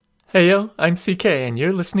Hey yo, I'm CK and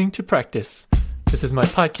you're listening to Practice. This is my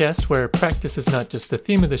podcast where practice is not just the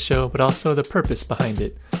theme of the show, but also the purpose behind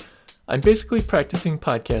it. I'm basically practicing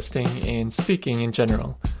podcasting and speaking in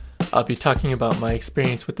general. I'll be talking about my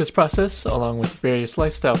experience with this process, along with various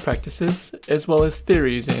lifestyle practices, as well as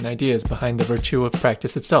theories and ideas behind the virtue of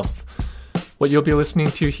practice itself. What you'll be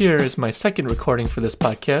listening to here is my second recording for this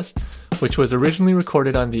podcast, which was originally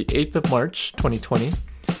recorded on the 8th of March, 2020.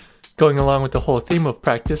 Going along with the whole theme of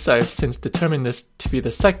practice, I've since determined this to be the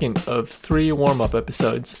second of 3 warm-up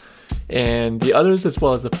episodes, and the others as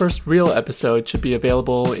well as the first real episode should be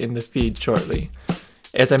available in the feed shortly.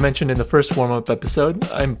 As I mentioned in the first warm-up episode,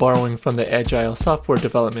 I'm borrowing from the Agile software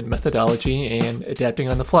development methodology and adapting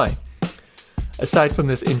on the fly. Aside from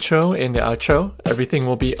this intro and the outro, everything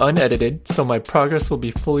will be unedited, so my progress will be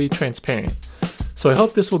fully transparent. So I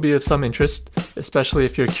hope this will be of some interest, especially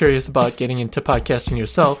if you're curious about getting into podcasting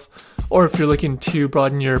yourself, or if you're looking to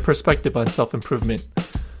broaden your perspective on self-improvement.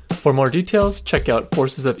 For more details, check out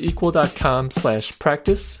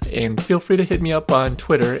forcesofequal.com/practice, and feel free to hit me up on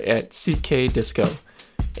Twitter at CKDisco.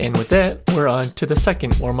 And with that, we're on to the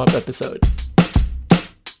second warm-up episode.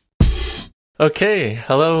 Okay,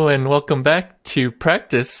 hello and welcome back to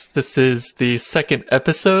Practice. This is the second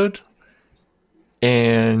episode,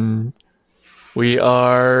 and we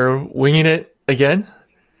are winging it again.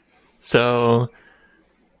 So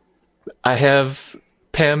I have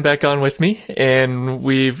Pam back on with me, and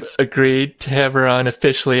we've agreed to have her on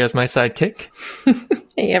officially as my sidekick.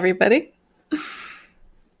 Hey, everybody.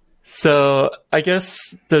 So I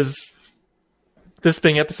guess, does this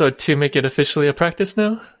being episode 2 make it officially a practice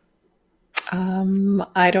now?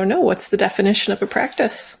 I don't know. What's the definition of a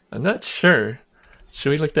practice? I'm not sure.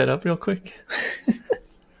 Should we look that up real quick?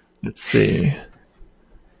 Let's see.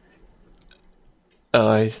 Oh,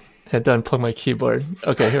 I had to unplug my keyboard.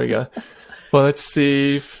 Okay, here we go. Well, let's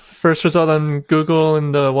see. First result on Google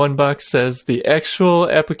in the one box says the actual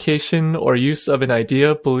application or use of an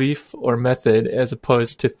idea, belief, or method as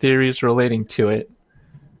opposed to theories relating to it.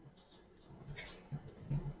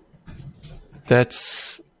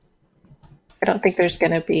 That's... I don't think there's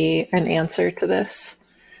going to be an answer to this.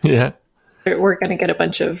 Yeah. We're going to get a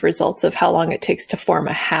bunch of results of how long it takes to form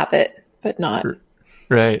a habit, but not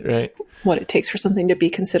Right. what it takes for something to be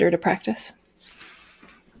considered a practice.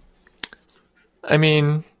 I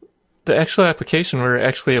mean, the actual application, we're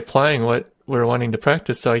actually applying what we're wanting to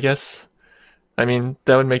practice. So I guess, I mean,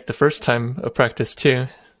 that would make the first time a practice too.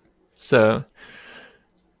 So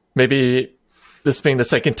maybe this being the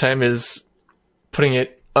second time is putting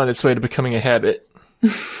it on its way to becoming a habit.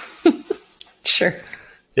 Sure.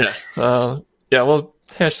 Yeah. Yeah, we'll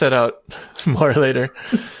hash that out more later.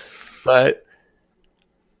 But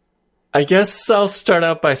I guess I'll start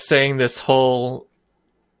out by saying this whole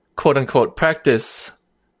quote-unquote practice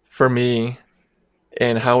for me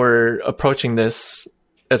and how we're approaching this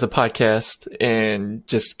as a podcast and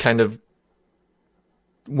just kind of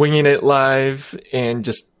winging it live and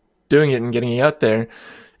just doing it and getting it out there.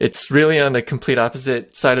 It's really on the complete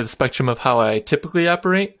opposite side of the spectrum of how I typically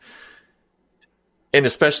operate. And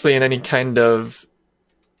especially in any kind of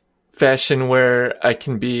fashion where I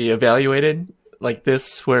can be evaluated like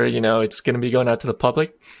this, where, you know, it's going to be going out to the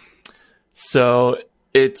public. So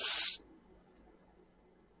it's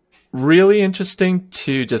really interesting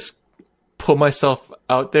to just put myself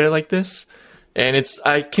out there like this. And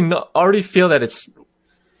I can already feel that it's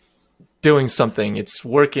doing something. It's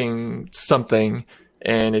working something,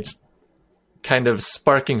 and it's kind of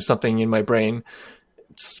sparking something in my brain.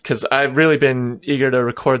 Because I've really been eager to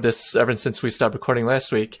record this ever since we stopped recording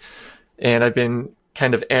last week. And I've been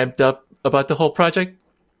kind of amped up about the whole project.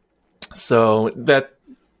 So that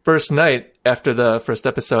first night after the first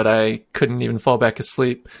episode, I couldn't even fall back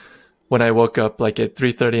asleep when I woke up like at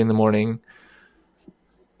 3:30 in the morning.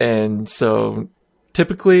 And so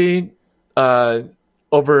typically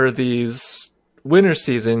over these winter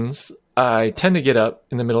seasons, I tend to get up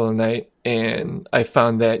in the middle of the night. And I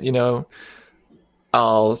found that, you know,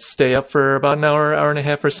 I'll stay up for about an hour, hour and a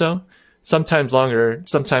half or so. Sometimes longer.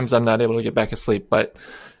 Sometimes I'm not able to get back asleep. But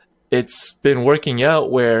it's been working out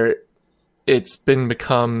where it's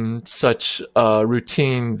become such a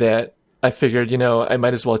routine that I figured, you know, I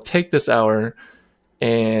might as well take this hour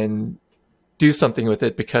and do something with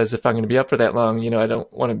it, because if I'm going to be up for that long, you know, I don't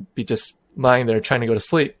want to be just lying there trying to go to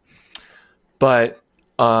sleep. But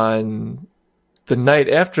on the night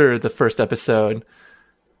after the first episode,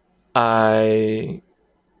 I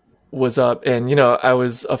was up, and, you know, I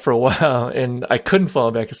was up for a while and I couldn't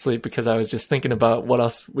fall back asleep because I was just thinking about what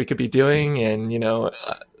else we could be doing. And, you know,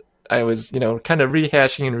 I was, you know, kind of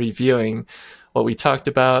rehashing and reviewing what we talked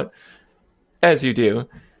about, as you do.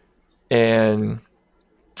 And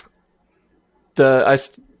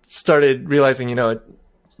started realizing,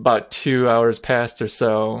 about 2 hours passed or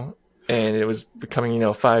so, and it was becoming,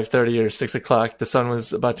 5:30 or 6 o'clock. The sun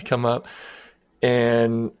was about to come up,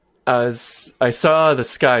 and as I saw the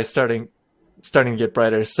sky starting to get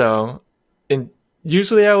brighter. So,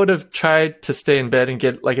 usually I would have tried to stay in bed and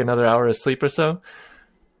get like another hour of sleep or so,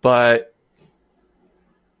 but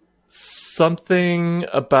something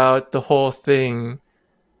about the whole thing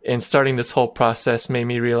and starting this whole process made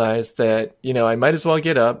me realize that, I might as well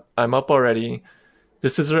get up. I'm up already.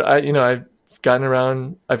 This is, I've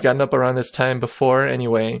gotten up around this time before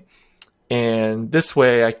anyway. And this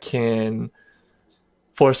way I can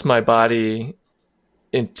force my body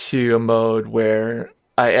into a mode where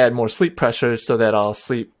I add more sleep pressure so that I'll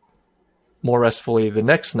sleep more restfully the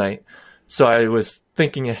next night. So I was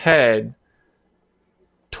thinking ahead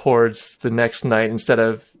towards the next night instead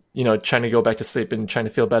of, trying to go back to sleep and trying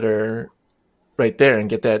to feel better right there and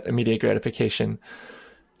get that immediate gratification.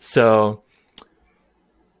 So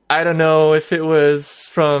I don't know if it was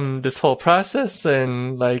from this whole process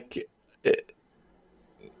and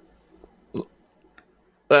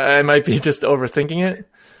I might be just overthinking it,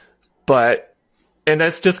 and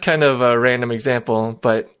that's just kind of a random example,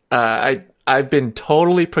 but I've been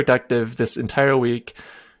totally productive this entire week.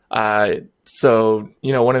 So,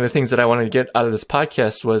 one of the things that I wanted to get out of this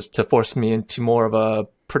podcast was to force me into more of a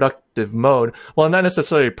productive mode. Well, not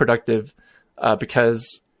necessarily productive,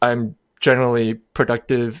 because I'm generally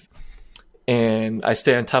productive and I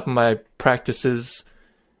stay on top of my practices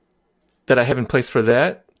that I have in place for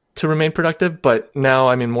that to remain productive. But now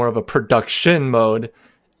I'm in more of a production mode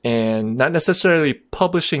and not necessarily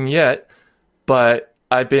publishing yet, but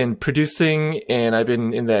I've been producing and I've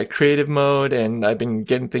been in that creative mode and I've been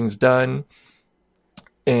getting things done,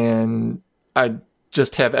 and I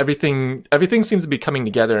just have everything seems to be coming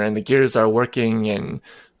together and the gears are working and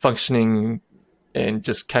functioning and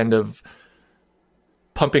just kind of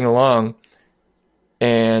pumping along.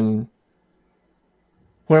 And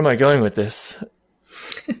where am I going with this?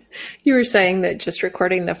 You were saying that just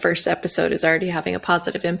recording the first episode is already having a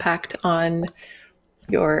positive impact on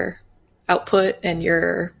your output and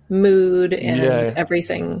your mood and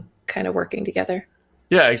everything kind of working together.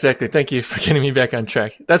 Yeah, exactly. Thank you for getting me back on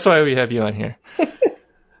track. That's why we have you on here.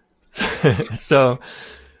 So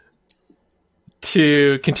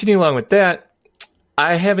to continue along with that,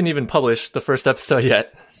 I haven't even published the first episode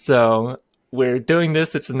yet. So we're doing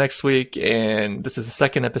this. It's the next week, and this is the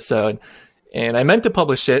second episode. And I meant to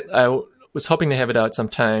publish it. I was hoping to have it out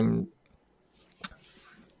sometime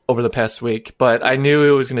over the past week, but I knew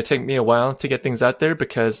it was going to take me a while to get things out there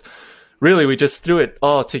because really we just threw it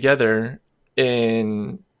all together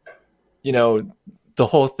in, the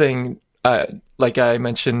whole thing, like I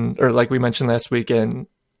mentioned, or like we mentioned last weekend,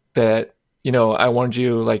 that, I warned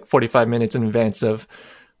you like 45 minutes in advance of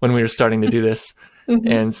when we were starting to do this.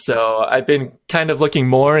 Mm-hmm. And so I've been kind of looking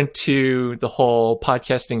more into the whole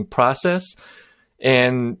podcasting process.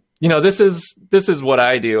 And, this is what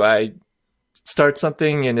I do. I start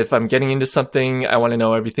something, and if I'm getting into something, I want to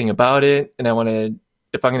know everything about it. And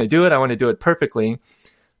if I'm going to do it, I want to do it perfectly.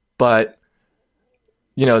 But,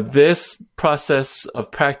 this process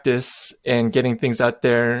of practice and getting things out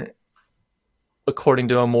there according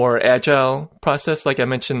to a more agile process, like I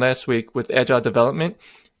mentioned last week with agile development,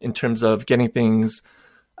 in terms of getting things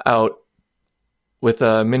out with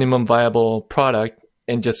a minimum viable product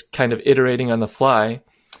and just kind of iterating on the fly.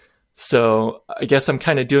 So I guess I'm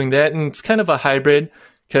kind of doing that, and it's kind of a hybrid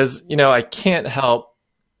because, I can't help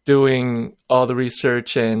doing all the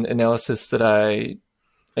research and analysis that I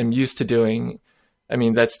am used to doing. I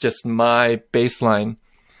mean, that's just my baseline.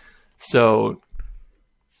 So,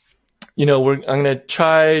 I'm going to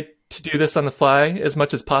try to do this on the fly as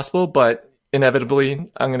much as possible, but inevitably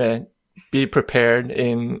I'm going to be prepared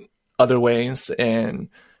in other ways, and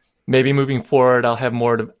maybe moving forward I'll have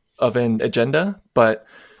more of an agenda. But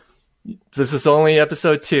this is only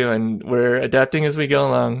episode 2 and we're adapting as we go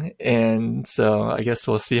along, and so I guess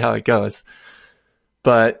we'll see how it goes.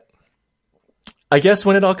 But I guess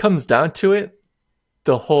when it all comes down to it,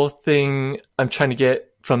 the whole thing I'm trying to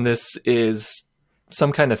get from this is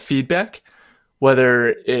some kind of feedback,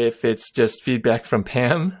 whether if it's just feedback from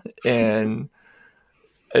Pam and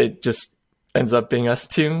it just ends up being us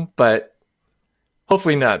two, but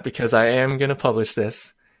hopefully not, because I am going to publish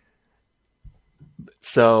this.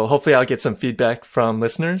 So hopefully I'll get some feedback from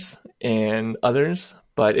listeners and others,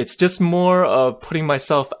 but it's just more of putting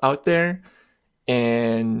myself out there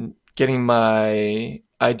and getting my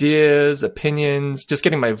ideas, opinions, just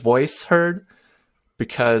getting my voice heard,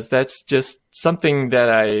 because that's just something that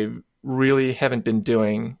I really haven't been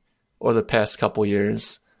doing over the past couple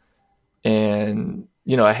years. And,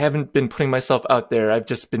 I haven't been putting myself out there. I've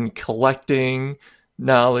just been collecting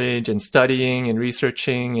knowledge and studying and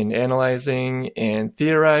researching and analyzing and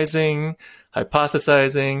theorizing,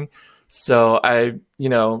 hypothesizing. So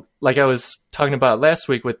like I was talking about last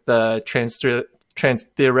week with the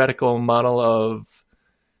trans-theoretical model of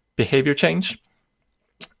behavior change,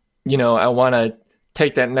 I want to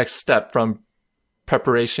take that next step from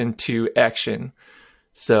preparation to action.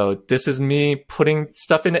 So this is me putting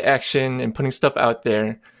stuff into action and putting stuff out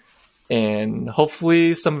there, and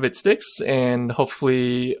hopefully some of it sticks, and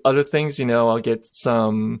hopefully other things, I'll get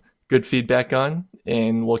some good feedback on,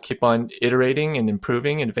 and we'll keep on iterating and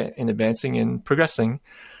improving and advancing and progressing.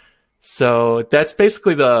 So that's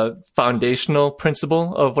basically the foundational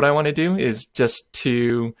principle of what I want to do, is just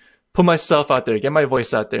to put myself out there, get my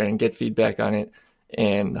voice out there and get feedback on it.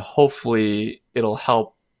 And hopefully it'll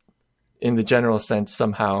help in the general sense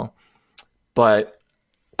somehow. But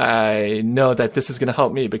I know that this is going to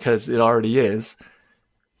help me because it already is.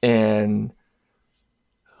 And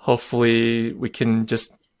hopefully we can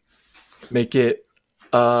just make it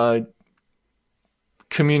a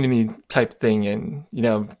community type thing, and,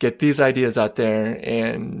 get these ideas out there,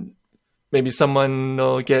 and maybe someone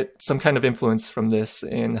will get some kind of influence from this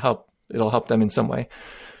and it'll help them in some way.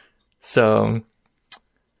 So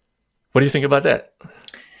what do you think about that?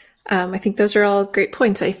 I think those are all great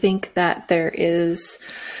points. I think that there is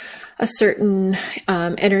a certain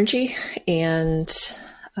energy and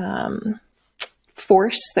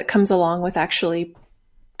force that comes along with actually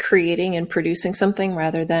creating and producing something,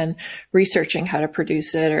 rather than researching how to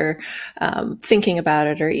produce it, or thinking about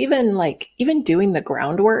it, or even doing the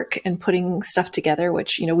groundwork and putting stuff together,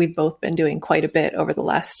 which, we've both been doing quite a bit over the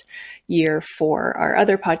last year for our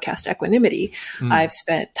other podcast, Equanimity. I've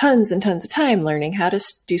spent tons and tons of time learning how to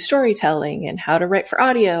do storytelling and how to write for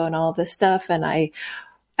audio and all this stuff. And I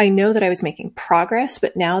know that I was making progress,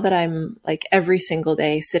 but now that I'm like every single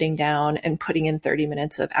day sitting down and putting in 30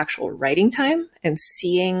 minutes of actual writing time and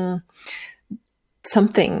seeing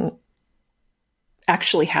something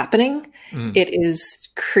actually happening, it is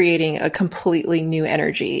creating a completely new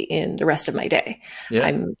energy in the rest of my day. Yeah.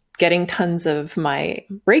 I'm getting tons of my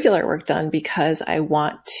regular work done because I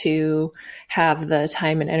want to have the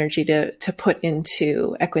time and energy to put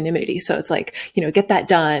into Equanimity. So it's like, get that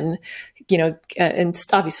done, and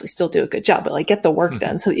obviously still do a good job, but get the work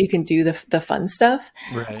done so that you can do the fun stuff.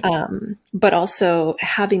 Right. But also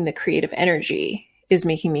having the creative energy is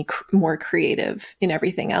making me more creative in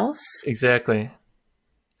everything else. Exactly.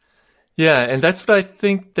 Yeah. And that's what I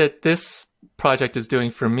think that this project is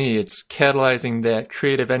doing for me. It's catalyzing that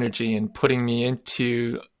creative energy and putting me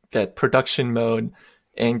into that production mode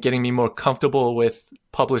and getting me more comfortable with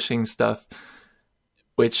publishing stuff,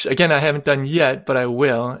 which again, I haven't done yet, but I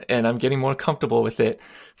will, and I'm getting more comfortable with it.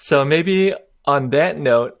 So maybe on that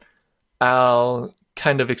note, I'll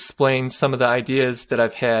kind of explain some of the ideas that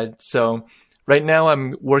I've had. So right now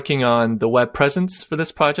I'm working on the web presence for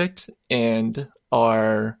this project and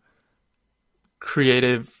our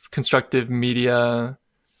creative, constructive media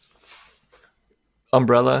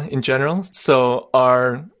umbrella in general. So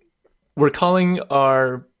we're calling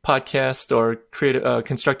our podcast or creative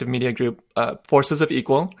constructive media group Forces of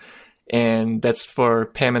Equal, and that's for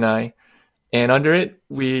Pam and I. And under it,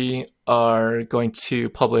 we are going to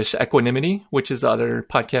publish Equanimity, which is the other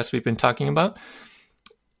podcast we've been talking about,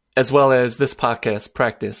 as well as this podcast,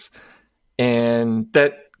 Practice. And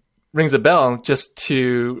that rings a bell just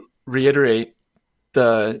to reiterate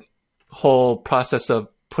the whole process of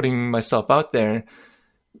putting myself out there.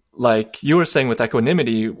 Like you were saying with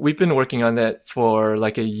Equanimity, we've been working on that for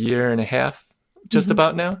like a year and a half, just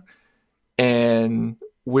about now. And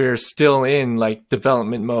we're still in like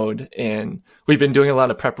development mode, and we've been doing a lot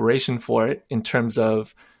of preparation for it in terms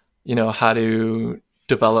of, how to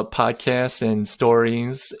develop podcasts and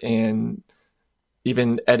stories and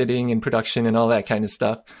even editing and production and all that kind of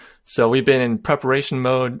stuff. So we've been in preparation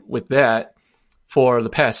mode with that for the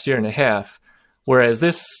past year and a half, whereas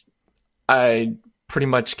this, I pretty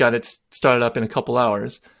much got it started up in a couple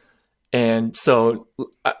hours. And so,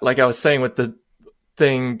 like I was saying, with the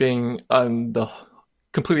thing being on the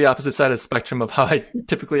completely opposite side of the spectrum of how I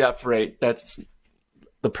typically operate, that's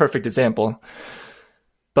the perfect example.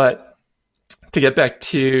 But to get back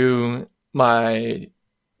to my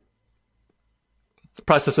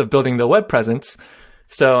process of building the web presence,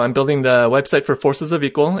 so I'm building the website for Forces of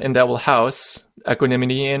Equal, and that will house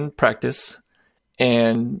Equanimity and Practice.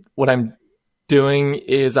 And what I'm doing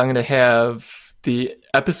is I'm going to have the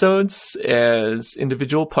episodes as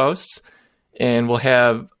individual posts, and we'll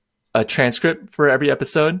have a transcript for every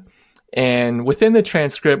episode. And within the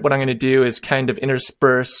transcript, what I'm going to do is kind of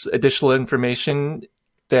intersperse additional information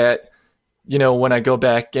that, when I go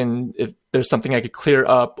back and if there's something I could clear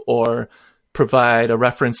up or provide a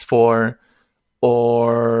reference for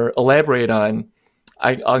or elaborate on,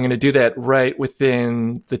 I'm going to do that right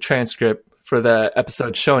within the transcript for the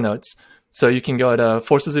episode show notes. So you can go to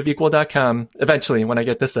forcesofequal.com eventually when I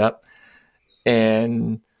get this up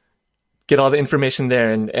and get all the information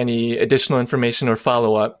there and any additional information or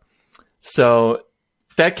follow-up. So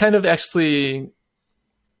that kind of actually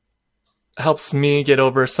helps me get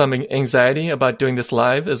over some anxiety about doing this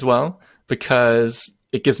live as well, because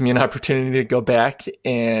it gives me an opportunity to go back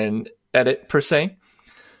and edit per se.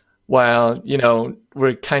 While,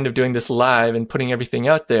 we're kind of doing this live and putting everything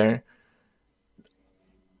out there,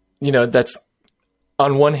 that's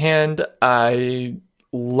on one hand, I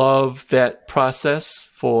love that process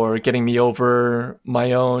for getting me over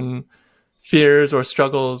my own fears or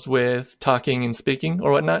struggles with talking and speaking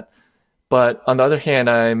or whatnot. But on the other hand,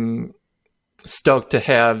 I'm stoked to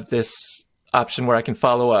have this option where I can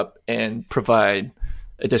follow up and provide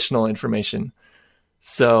additional information.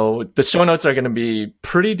 So the show notes are going to be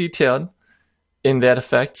pretty detailed in that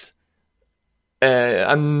effect.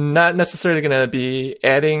 I'm not necessarily going to be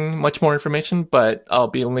adding much more information, but I'll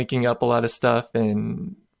be linking up a lot of stuff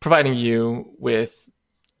and providing you with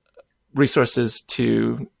resources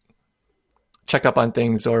to check up on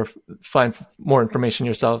things or find more information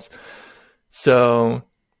yourselves. So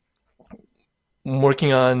I'm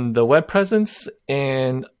working on the web presence,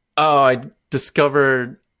 and I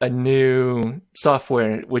discovered a new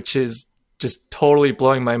software, which is just totally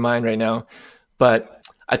blowing my mind right now. But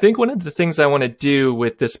I think one of the things I want to do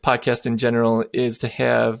with this podcast in general is to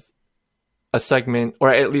have a segment, or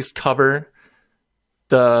at least cover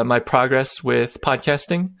my progress with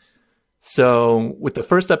podcasting. So with the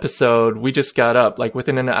first episode, we just got up like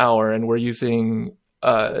within an hour, and we're using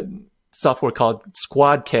a software called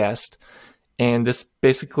Squadcast. And this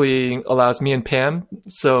basically allows me and Pam,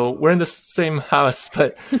 so we're in the same house,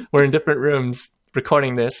 but we're in different rooms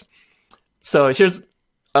recording this. So here's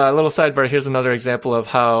a little sidebar. Here's another example of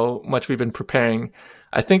how much we've been preparing.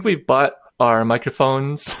 I think we've bought our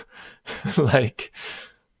microphones,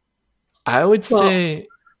 I would say...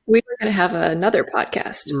 We were going to have another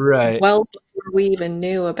podcast. Right. Well, before we even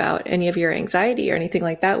knew about any of your anxiety or anything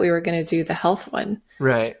like that, we were going to do the health one.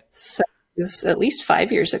 Right. So it was at least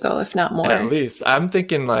 5 years ago, if not more. At least. I'm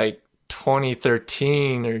thinking like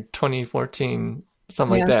 2013 or 2014,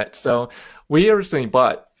 something like that. So we originally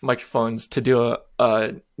bought microphones to do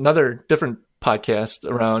another different podcast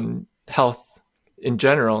around health in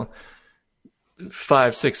general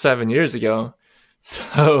 5, 6, 7 years ago.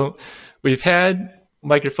 So we've had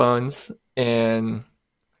microphones, and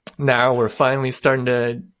now we're finally starting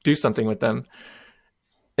to do something with them.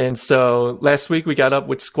 And so last week we got up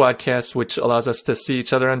with Squadcast, which allows us to see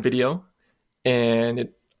each other on video, and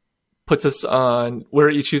it puts us on, we're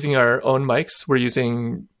each using our own mics. We're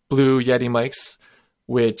using Blue Yeti mics,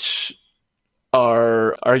 which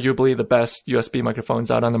are arguably the best USB microphones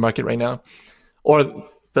out on the market right now, or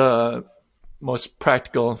the most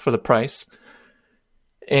practical for the price.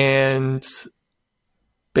 And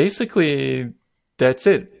basically that's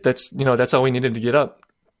it. That's all we needed to get up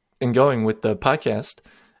and going with the podcast.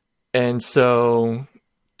 And so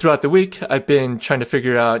throughout the week, I've been trying to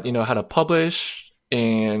figure out, how to publish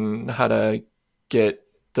and how to get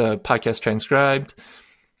the podcast transcribed.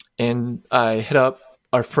 And I hit up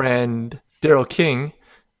our friend Daryl King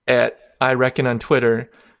at I Reckon on Twitter,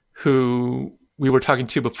 who we were talking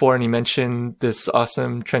to before, and he mentioned this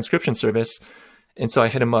awesome transcription service. And so I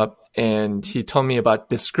hit him up, and he told me about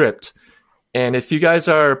Descript. And if you guys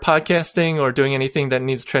are podcasting or doing anything that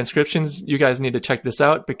needs transcriptions, you guys need to check this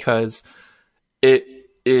out, because it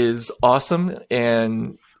is awesome.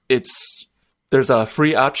 And there's a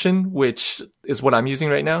free option, which is what I'm using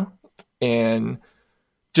right now. And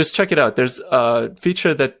just check it out. There's a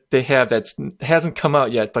feature that they have that hasn't come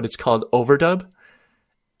out yet, but it's called Overdub.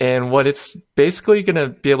 And what it's basically going to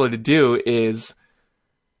be able to do is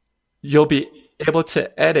you'll be able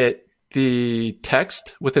to edit the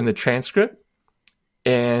text within the transcript,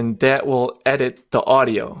 and that will edit the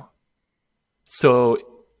audio. So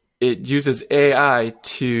it uses AI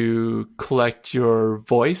to collect your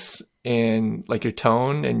voice and like your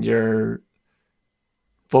tone and your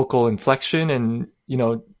vocal inflection and,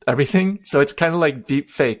 everything. So it's kind of like deep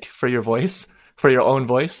fake for your voice, for your own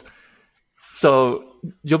voice. So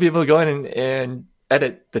you'll be able to go in and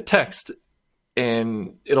edit the text,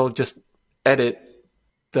 and it'll just edit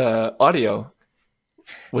the audio.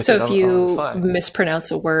 So if you mispronounce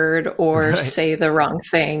a word or say the wrong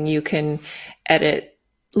thing, you can edit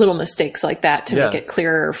little mistakes like that to make it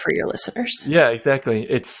clearer for your listeners. Yeah, exactly.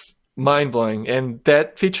 It's mind-blowing. And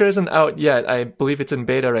that feature isn't out yet. I believe it's in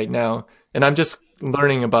beta right now. And I'm just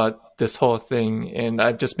learning about this whole thing. And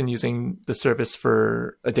I've just been using the service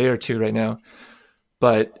for a day or two right now.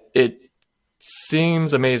 But it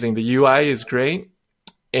seems amazing. The UI is great.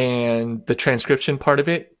 And the transcription part of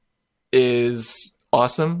it is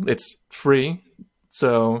awesome. It's free.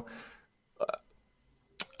 So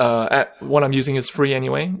what I'm using is free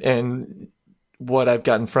anyway. And what I've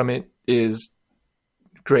gotten from it is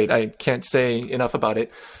great. I can't say enough about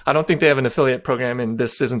it. I don't think they have an affiliate program, and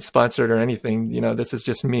this isn't sponsored or anything. This is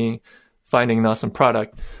just me finding an awesome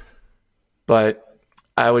product. But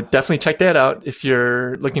I would definitely check that out if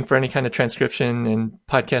you're looking for any kind of transcription and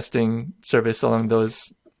podcasting service along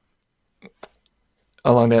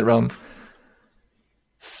that realm.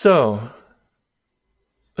 So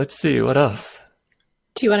let's see, what else?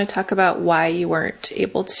 Do you want to talk about why you weren't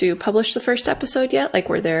able to publish the first episode yet? Like,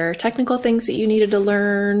 were there technical things that you needed to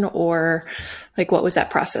learn, or like, what was that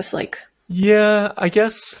process like? Yeah, I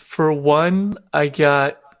guess for one, I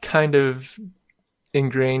got kind of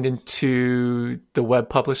ingrained into the web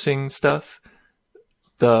publishing stuff,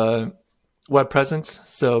 the web presence.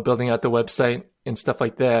 So building out the website and stuff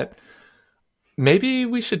like that. Maybe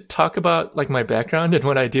we should talk about like my background and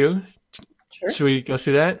what I do. Sure. Should we go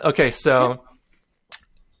through that? Okay, so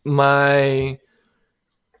my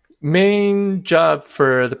main job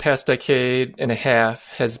for the past decade and a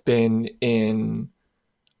half has been in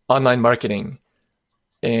online marketing.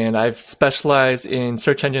 And I've specialized in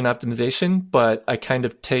search engine optimization, but I kind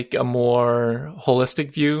of take a more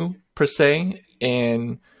holistic view per se.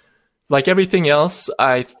 And like everything else,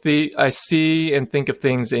 I see and think of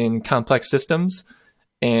things in complex systems,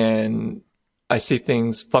 and I see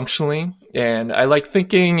things functionally. And I like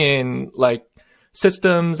thinking in like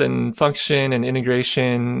systems and function and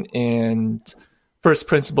integration and first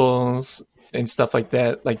principles and stuff like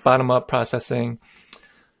that, like bottom-up processing.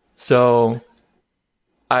 So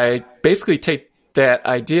I basically take that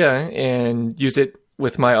idea and use it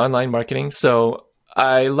with my online marketing. So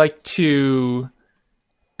I like to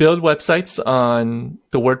build websites on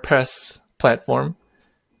the WordPress platform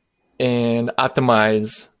and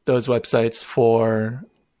optimize those websites for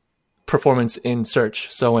performance in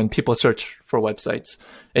search. So when people search for websites,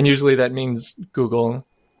 and usually that means Google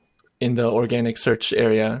in the organic search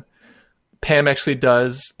area. Pam actually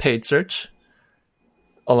does paid search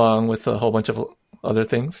along with a whole bunch of other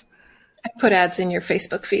things. I put ads in your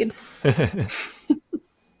Facebook feed.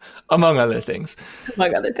 Among other things.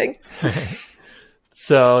 Among other things.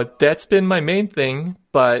 So that's been my main thing.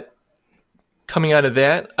 But coming out of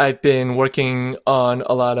that, I've been working on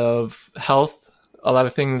a lot of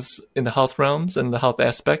things in the health realms and the health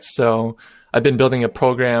aspects. So I've been building a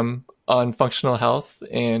program on functional health,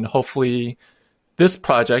 and hopefully this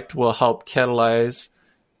project will help catalyze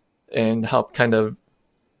and help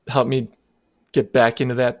me get back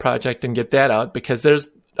into that project and get that out, because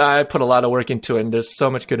I put a lot of work into it, and there's so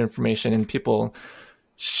much good information, and people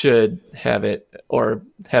should have it or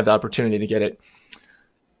have the opportunity to get it.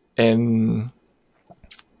 And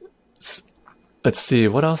let's see,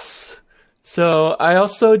 what else? So I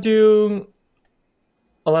also do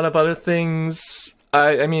a lot of other things.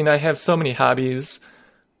 I mean, I have so many hobbies.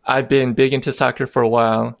 I've been big into soccer for a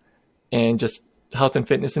while, and just health and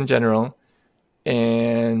fitness in general.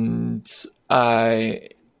 And I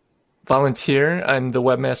volunteer. I'm the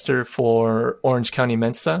webmaster for Orange County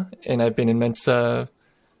Mensa, and I've been in Mensa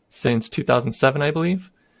since 2007, I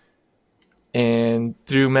believe. And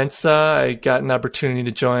through Mensa, I got an opportunity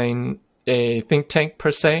to join a think tank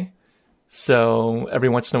per se. So every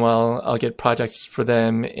once in a while, I'll get projects for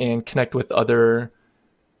them and connect with other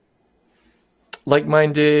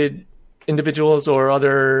like-minded individuals or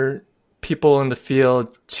other people in the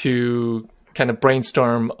field to kind of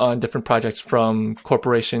brainstorm on different projects from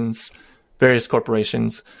corporations, various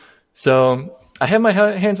corporations. So I have my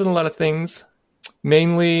hands on a lot of things,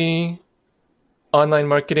 mainly online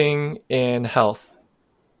marketing and health.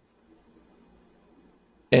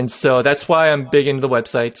 And so that's why I'm big into the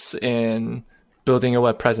websites and building a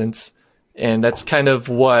web presence. And that's kind of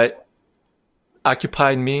what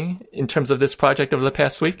occupied me in terms of this project over the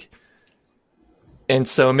past week. And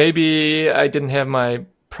so maybe I didn't have my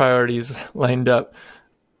priorities lined up,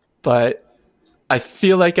 but I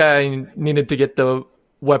feel like I needed to get the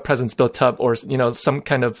web presence built up, or some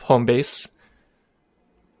kind of home base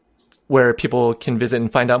where people can visit and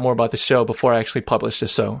find out more about the show before I actually publish the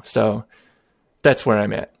show. So that's where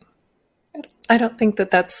I'm at. I don't think that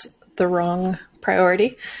that's the wrong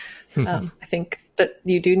priority. I think that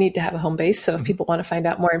you do need to have a home base. So if people want to find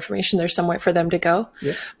out more information, there's somewhere for them to go.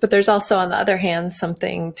 Yeah. But there's also, on the other hand,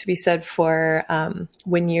 something to be said for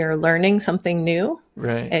when you're learning something new,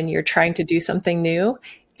 right, and you're trying to do something new.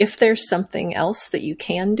 If there's something else that you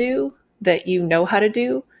can do that you know how to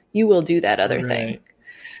do, you will do that other thing.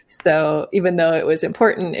 So even though it was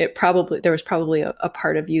important, there was probably a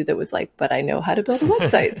part of you that was like, but I know how to build a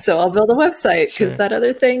website, so I'll build a website because that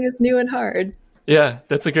other thing is new and hard. Yeah,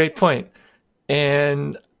 that's a great point.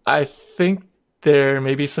 And I think there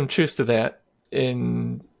may be some truth to that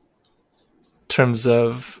in terms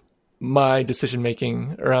of my decision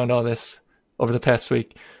making around all this over the past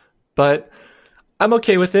week. But I'm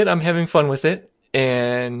okay with it. I'm having fun with it.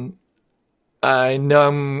 And I know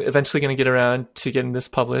I'm eventually going to get around to getting this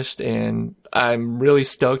published, and I'm really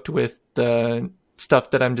stoked with the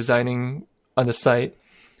stuff that I'm designing on the site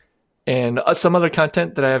and some other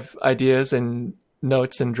content that I have ideas and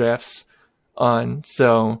notes and drafts on.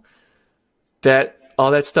 So that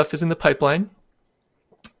all that stuff is in the pipeline.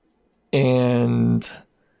 And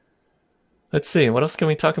let's see, what else can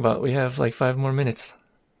we talk about? We have like 5 more minutes.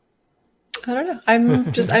 I don't know.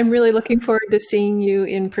 I'm really looking forward to seeing you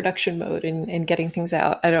in production mode and getting things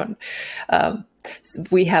out.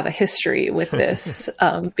 We have a history with this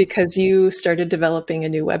because you started developing a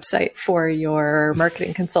new website for your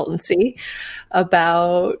marketing consultancy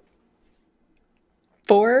about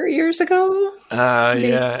 4 years ago.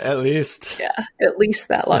 Yeah, at least. Yeah, at least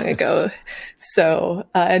that long ago. So,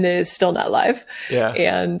 and it is still not live. Yeah.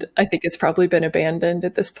 And I think it's probably been abandoned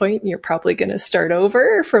at this point. You're probably going to start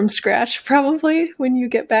over from scratch probably when you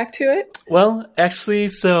get back to it. Well, actually,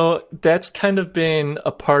 so that's kind of been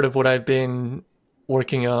a part of what I've been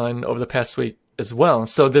working on over the past week as well.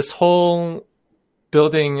 So this whole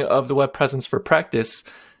building of the web presence for practice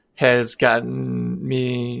has gotten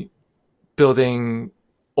me building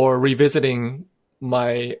or revisiting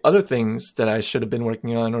my other things that I should have been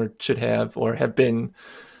working on or should have or have been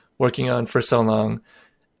working on for so long.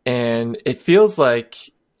 And it feels like,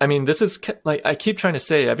 I mean, this is like, I keep trying to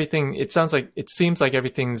say everything. It seems like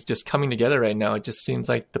everything's just coming together right now. It just seems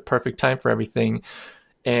like the perfect time for everything.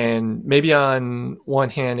 And maybe on one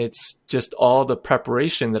hand, it's just all the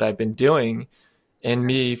preparation that I've been doing and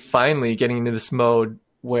me finally getting into this mode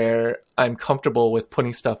where I'm comfortable with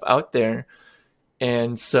putting stuff out there.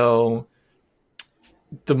 And so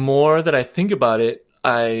the more that I think about it,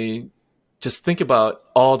 I just think about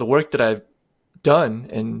all the work that I've done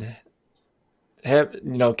and have,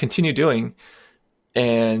 continue doing,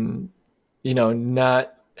 and,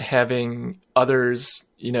 not having others,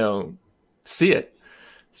 see it.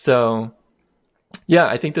 So yeah,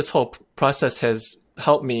 I think this whole process has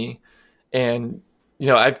helped me. And,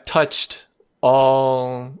 I've touched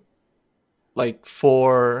all like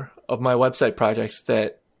 4 of my website projects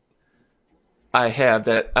that I have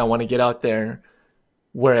that I want to get out there.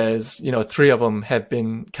 Whereas, 3 of them have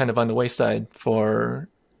been kind of on the wayside for,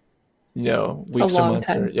 weeks or months.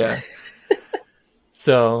 Yeah.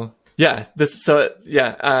 So yeah,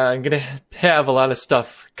 I'm going to have a lot of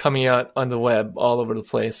stuff coming out on the web all over the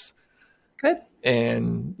place. Good.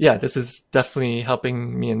 And yeah, this is definitely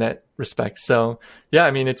helping me in that respect. So yeah,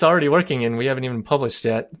 I mean, it's already working and we haven't even published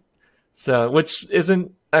yet. So, which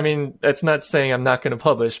isn't, I mean, that's not saying I'm not going to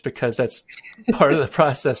publish, because that's part of the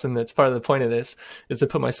process and that's part of the point of this, is to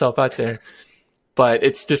put myself out there. But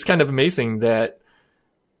it's just kind of amazing that,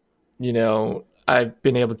 I've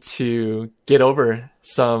been able to get over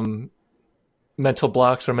some mental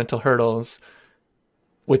blocks or mental hurdles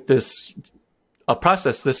with a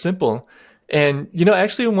process this simple. And,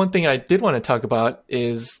 actually one thing I did want to talk about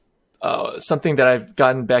is something that I've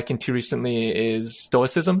gotten back into recently is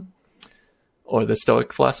Stoicism, or the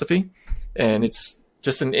Stoic philosophy. And it's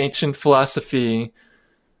just an ancient philosophy.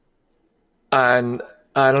 And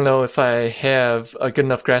I don't know if I have a good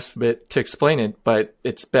enough grasp of it to explain it, but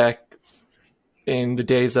it's back in the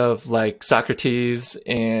days of like Socrates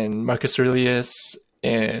and Marcus Aurelius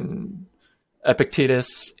and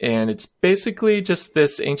Epictetus. And it's basically just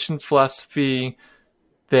this ancient philosophy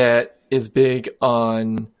that is big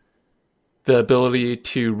on the ability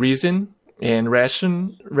to reason and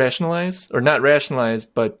rationalize, or not rationalize,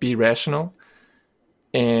 but be rational.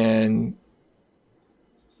 And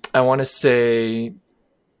I want to say,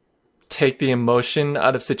 take the emotion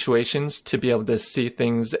out of situations to be able to see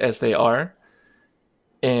things as they are.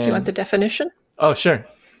 And, do you want the definition? Oh, sure.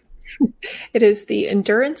 It is the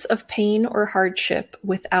endurance of pain or hardship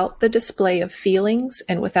without the display of feelings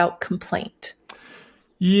and without complaint.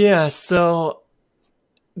 Yeah, so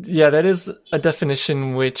yeah, that is a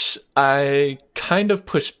definition which I kind of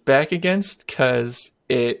push back against, because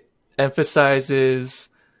it emphasizes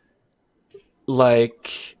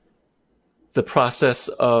like the process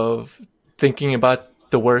of thinking about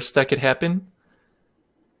the worst that could happen,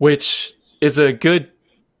 which is a good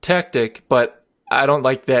tactic, but I don't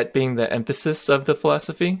like that being the emphasis of the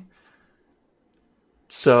philosophy.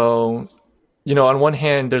 So, on one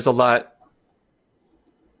hand, there's a lot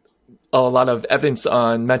of evidence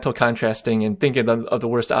on mental contrasting and thinking of the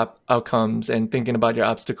worst outcomes and thinking about your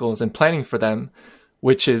obstacles and planning for them,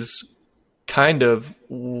 which is kind of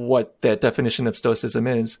what that definition of Stoicism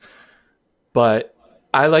is. But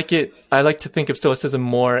I like to think of Stoicism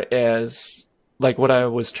more as, like what I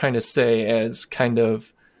was trying to say, as kind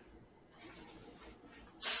of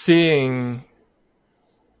seeing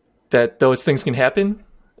that those things can happen,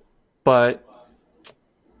 but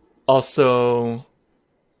also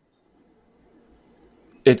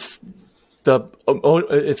it's the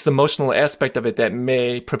emotional aspect of it that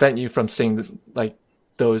may prevent you from seeing like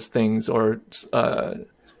those things, or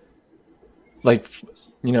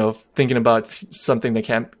thinking about something that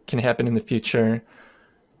can happen in the future.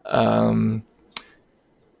 So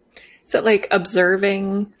like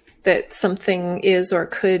observing that something is or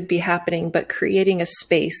could be happening, but creating a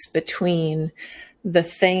space between the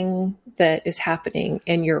thing that is happening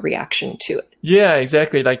and your reaction to it. Yeah,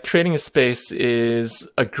 exactly. Like creating a space is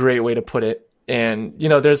a great way to put it. And,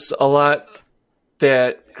 there's a lot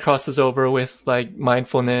that crosses over with like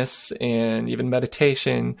mindfulness and even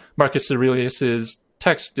meditation. Marcus Aurelius's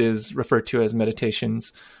text is referred to as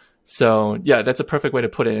meditations. So yeah, that's a perfect way to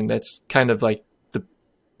put it. And that's kind of like the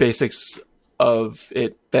basics of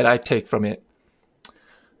it that I take from it.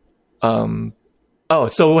 So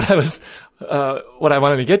what I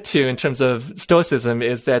wanted to get to in terms of Stoicism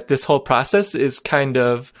is that this whole process is kind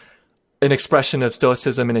of an expression of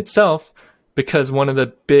Stoicism in itself, because one of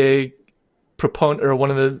the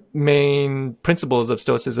main principles of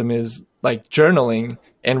Stoicism is like journaling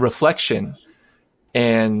and reflection.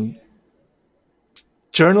 And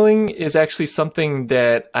journaling is actually something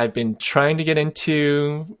that I've been trying to get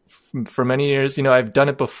into for many years. I've done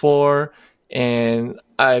it before, and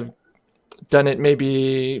I've done it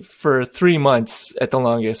maybe for 3 months at the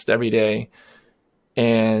longest every day.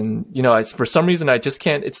 And, for some reason, I just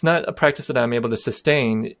can't, it's not a practice that I'm able to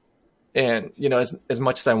sustain. And, as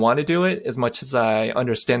much as I want to do it, as much as I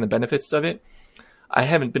understand the benefits of it, I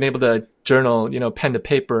haven't been able to journal, pen to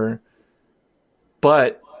paper.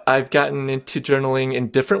 But I've gotten into journaling in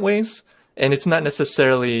different ways. And it's not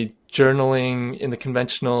necessarily journaling in the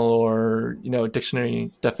conventional or,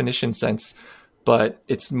 dictionary definition sense, but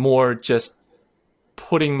it's more just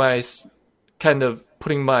putting my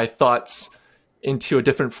thoughts into a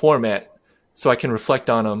different format so I can reflect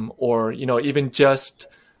on them, or, even just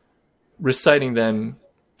reciting them,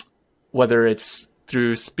 whether it's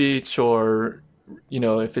through speech or,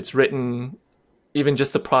 if it's written. Even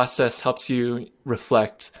just the process helps you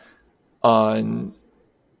reflect on,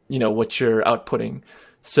 what you're outputting.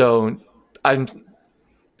 So I'm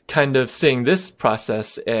kind of seeing this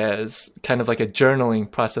process as kind of like a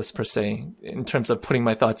journaling process per se, in terms of putting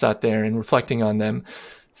my thoughts out there and reflecting on them.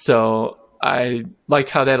 So I like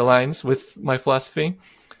how that aligns with my philosophies.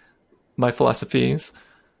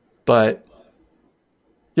 But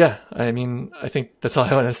yeah, I think that's all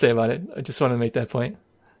I want to say about it. I just want to make that point.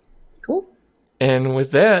 Cool. And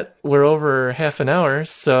with that, we're over half an hour.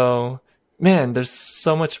 So, man, there's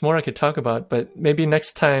so much more I could talk about. But maybe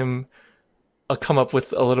next time I'll come up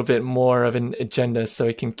with a little bit more of an agenda so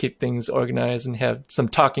we can keep things organized and have some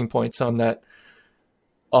talking points so I'm not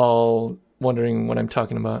all wondering what I'm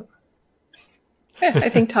talking about. Yeah, I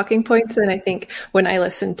think talking points. And I think when I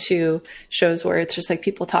listen to shows where it's just like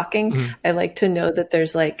people talking, I like to know that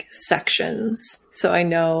there's like sections. So I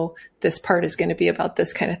know this part is going to be about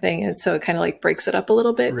this kind of thing. And so it kind of like breaks it up a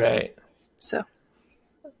little bit. Right. So.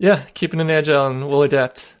 Yeah, keeping it agile and we'll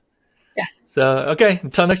adapt. Yeah. So, okay.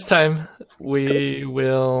 Until next time, we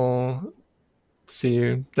will see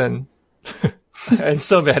you then. I'm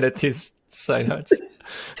so bad at these side notes.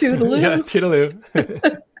 Toodaloo. Yeah,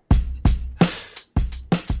 toodaloo.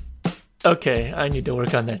 Okay, I need to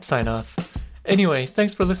work on that sign off. Anyway,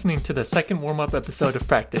 thanks for listening to the second warm-up episode of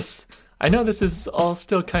Practice. I know this is all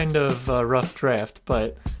still kind of a rough draft,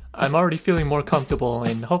 but I'm already feeling more comfortable,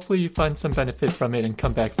 and hopefully you find some benefit from it and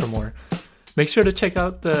come back for more. Make sure to check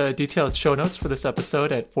out the detailed show notes for this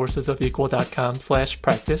episode at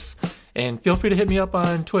forcesofequal.com/practice, and feel free to hit me up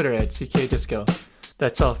on Twitter at ckdisco.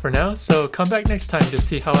 That's all for now, so come back next time to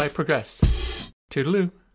see how I progress. Toodaloo.